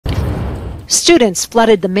Students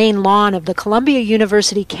flooded the main lawn of the Columbia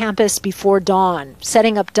University campus before dawn,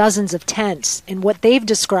 setting up dozens of tents in what they've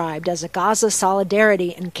described as a Gaza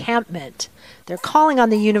solidarity encampment. They're calling on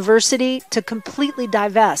the university to completely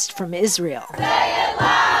divest from Israel. Say it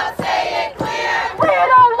loud, say it clear. We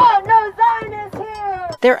don't want no Zionists here.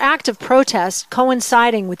 Their act of protest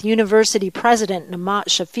coinciding with University President Namat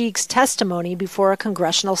Shafiq's testimony before a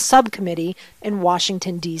congressional subcommittee in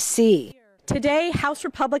Washington, D.C. Today, House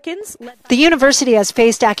Republicans... The university has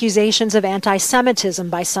faced accusations of anti-Semitism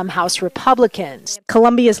by some House Republicans.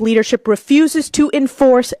 Columbia's leadership refuses to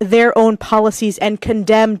enforce their own policies and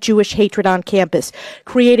condemn Jewish hatred on campus,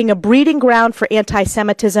 creating a breeding ground for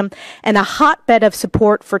anti-Semitism and a hotbed of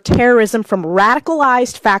support for terrorism from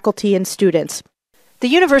radicalized faculty and students. The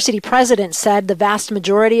university president said the vast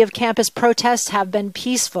majority of campus protests have been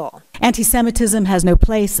peaceful. Anti-Semitism has no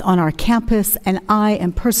place on our campus, and I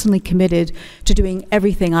am personally committed to doing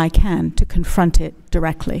everything I can to confront it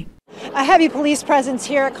directly. A heavy police presence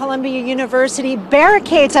here at Columbia University.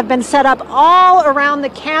 Barricades have been set up all around the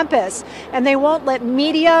campus, and they won't let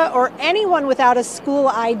media or anyone without a school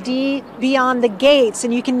ID beyond the gates.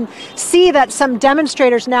 And you can see that some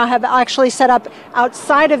demonstrators now have actually set up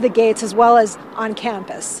outside of the gates as well as on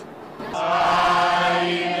campus.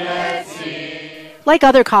 Like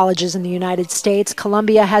other colleges in the United States,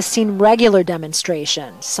 Columbia has seen regular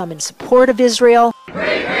demonstrations, some in support of Israel.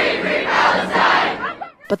 Free Palestine.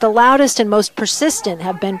 But the loudest and most persistent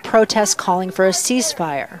have been protests calling for a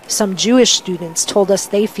ceasefire. Some Jewish students told us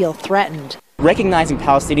they feel threatened. Recognizing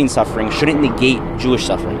Palestinian suffering shouldn't negate Jewish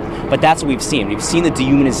suffering, but that's what we've seen. We've seen the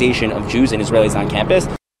dehumanization of Jews and Israelis on campus.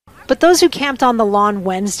 But those who camped on the lawn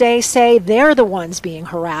Wednesday say they're the ones being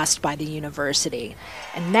harassed by the university.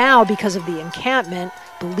 And now, because of the encampment,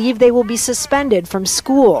 believe they will be suspended from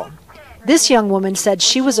school. This young woman said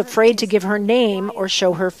she was afraid to give her name or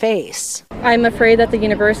show her face. I'm afraid that the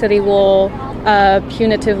university will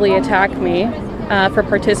punitively attack me for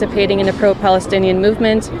participating in the pro-Palestinian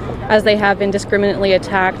movement, as they have indiscriminately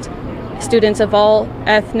attacked students of all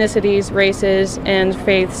ethnicities, races, and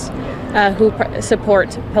faiths who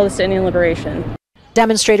support Palestinian liberation.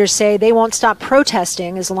 Demonstrators say they won't stop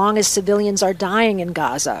protesting as long as civilians are dying in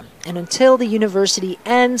Gaza and until the university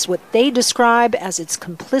ends what they describe as its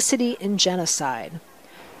complicity in genocide.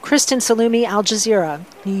 Kristen, Saloomey, Al Jazeera,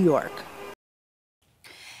 New York.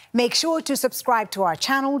 Make sure to subscribe to our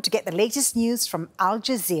channel to get the latest news from Al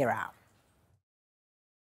Jazeera.